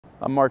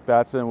I'm Mark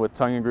Batson with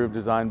Tongue and Groove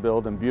Design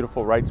Build in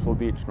beautiful Wrightsville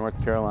Beach,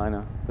 North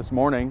Carolina. This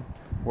morning,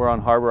 we're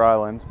on Harbor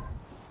Island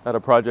at a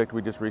project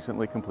we just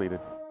recently completed.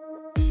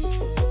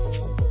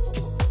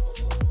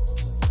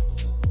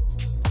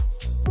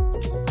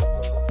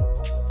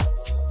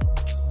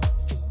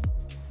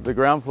 The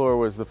ground floor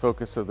was the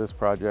focus of this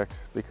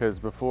project because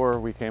before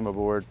we came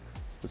aboard,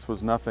 this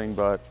was nothing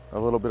but a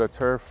little bit of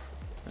turf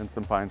and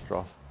some pine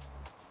straw.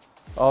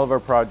 All of our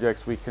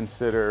projects, we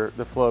consider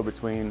the flow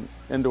between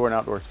indoor and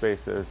outdoor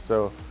spaces.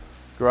 So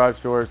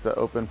garage doors that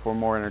open for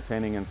more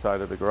entertaining inside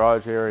of the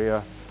garage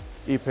area,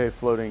 e-pave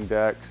floating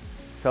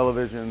decks,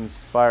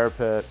 televisions, fire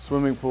pit,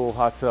 swimming pool,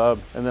 hot tub.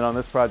 And then on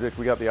this project,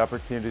 we got the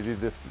opportunity to do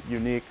this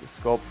unique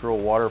sculptural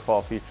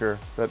waterfall feature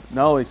that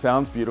not only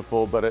sounds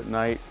beautiful, but at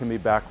night can be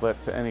backlit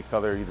to any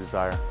color you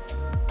desire.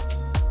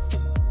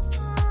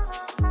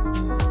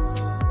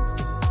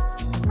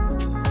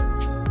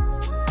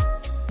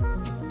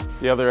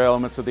 The other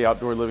elements of the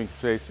outdoor living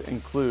space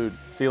include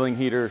ceiling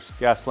heaters,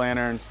 gas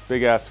lanterns,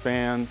 big ass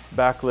fans,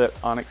 backlit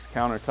onyx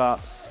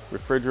countertops,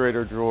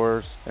 refrigerator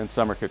drawers, and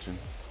summer kitchen.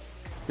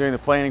 During the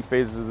planning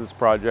phases of this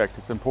project,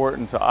 it's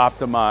important to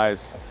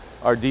optimize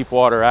our deep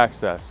water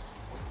access.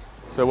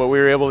 So what we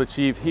were able to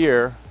achieve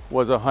here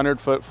was a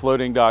 100-foot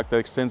floating dock that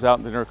extends out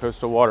into the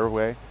intercoastal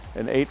waterway,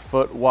 an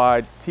 8-foot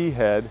wide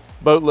T-head,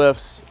 boat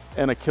lifts,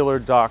 and a killer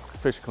dock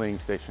fish cleaning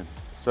station.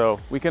 So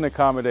we can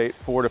accommodate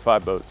 4 to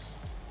 5 boats.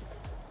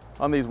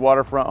 On these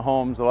waterfront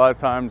homes, a lot of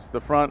times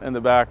the front and the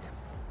back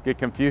get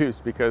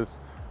confused because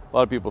a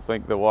lot of people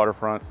think the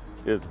waterfront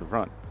is the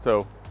front.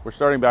 So we're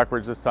starting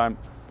backwards this time.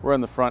 We're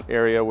in the front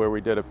area where we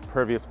did a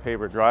pervious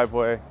paver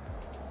driveway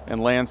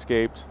and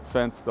landscaped,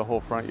 fenced the whole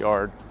front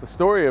yard. The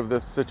story of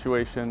this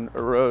situation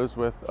arose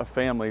with a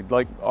family,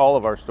 like all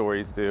of our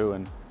stories do,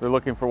 and they're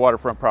looking for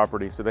waterfront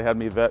property. So they had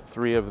me vet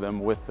 3 of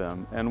them with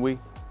them, and we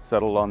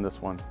settled on this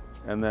one.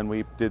 And then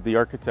we did the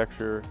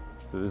architecture,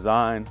 the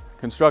design,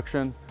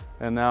 construction,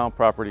 and now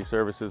property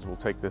services will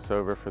take this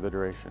over for the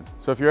duration.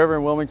 So if you're ever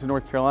in Wilmington,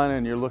 North Carolina,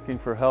 and you're looking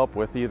for help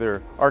with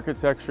either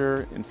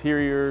architecture,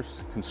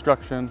 interiors,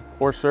 construction,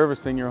 or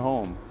servicing your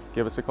home,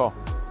 give us a call.